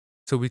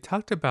So we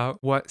talked about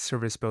what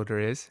Service Builder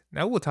is.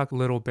 Now we'll talk a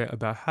little bit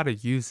about how to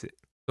use it.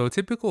 So a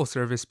typical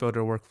Service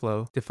Builder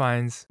workflow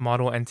defines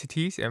model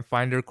entities and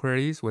finder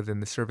queries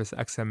within the service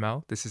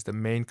XML. This is the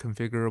main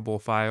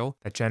configurable file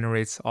that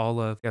generates all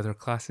of the other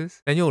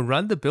classes. Then you'll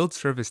run the build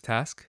service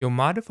task. You'll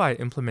modify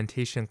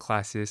implementation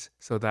classes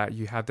so that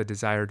you have the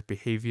desired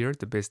behavior,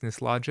 the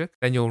business logic.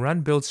 Then you'll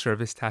run build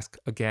service task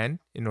again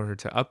in order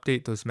to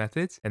update those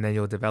methods, and then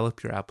you'll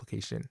develop your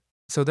application.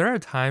 So there are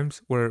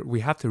times where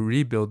we have to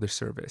rebuild the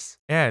service,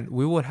 and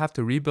we would have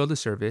to rebuild the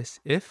service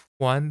if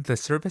one, the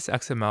service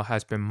XML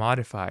has been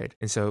modified.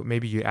 And so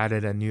maybe you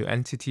added a new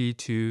entity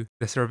to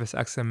the service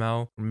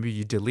XML, or maybe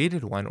you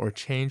deleted one or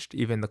changed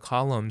even the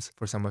columns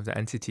for some of the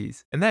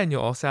entities. And then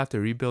you'll also have to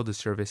rebuild the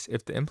service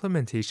if the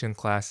implementation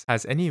class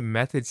has any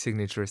method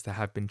signatures that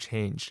have been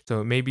changed.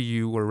 So maybe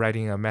you were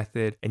writing a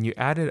method and you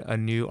added a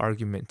new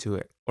argument to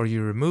it, or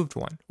you removed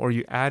one, or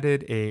you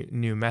added a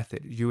new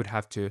method. You would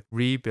have to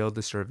rebuild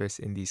the service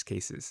in these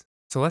cases.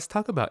 So let's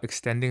talk about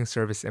extending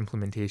service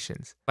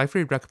implementations.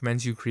 Liferay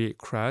recommends you create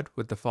CRUD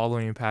with the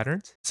following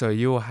patterns. So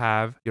you will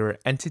have your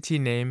entity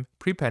name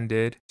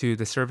prepended to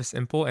the service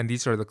impl, and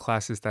these are the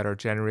classes that are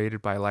generated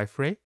by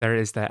Liferay. There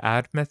is the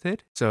add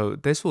method. So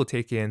this will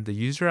take in the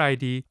user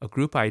ID, a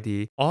group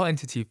ID, all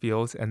entity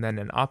fields, and then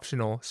an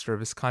optional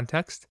service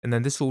context. And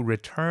then this will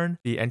return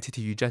the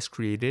entity you just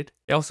created.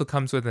 It also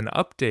comes with an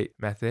update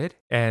method,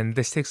 and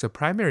this takes a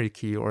primary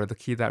key, or the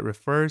key that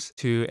refers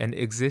to an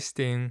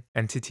existing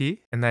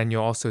entity, and then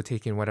you'll also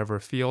take in whatever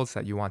fields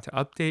that you want to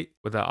update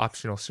with an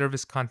optional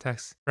service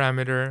context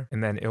parameter,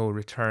 and then it will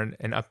return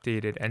an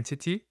updated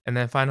entity. And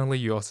then finally,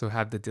 you also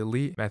have the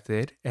delete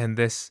method, and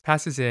this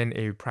passes in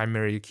a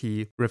primary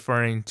key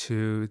referring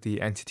to the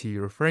entity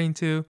you're referring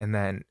to, and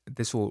then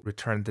this will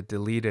return the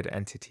deleted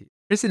entity.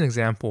 Here's an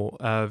example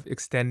of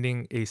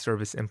extending a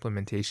service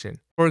implementation.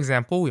 For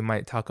example, we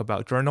might talk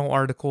about journal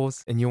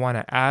articles and you want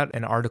to add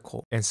an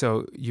article. And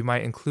so you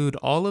might include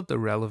all of the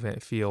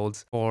relevant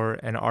fields for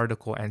an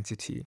article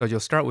entity. So you'll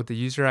start with the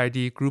user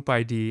ID, group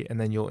ID,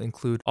 and then you'll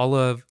include all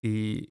of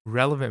the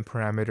relevant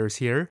parameters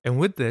here. And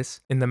with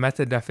this, in the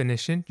method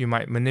definition, you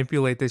might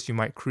manipulate this, you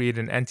might create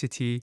an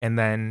entity and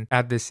then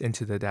add this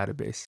into the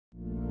database.